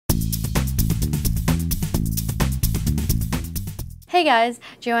Hey guys,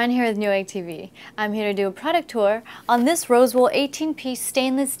 Joanne here with Newegg TV. I'm here to do a product tour on this Rosewill 18-piece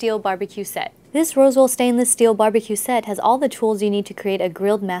stainless steel barbecue set. This Rosewill stainless steel barbecue set has all the tools you need to create a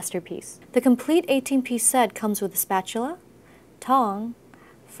grilled masterpiece. The complete 18-piece set comes with a spatula, tong,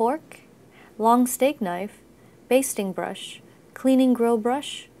 fork, long steak knife, basting brush, cleaning grill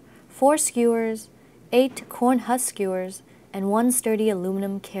brush, 4 skewers, 8 corn husk skewers, and 1 sturdy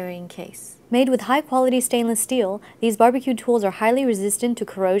aluminum carrying case. Made with high-quality stainless steel, these barbecue tools are highly resistant to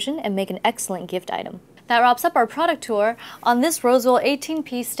corrosion and make an excellent gift item. That wraps up our product tour on this Rosewill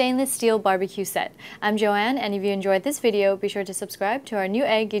 18-piece stainless steel barbecue set. I'm Joanne, and if you enjoyed this video, be sure to subscribe to our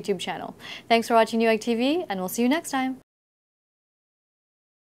Newegg YouTube channel. Thanks for watching Newegg TV, and we'll see you next time.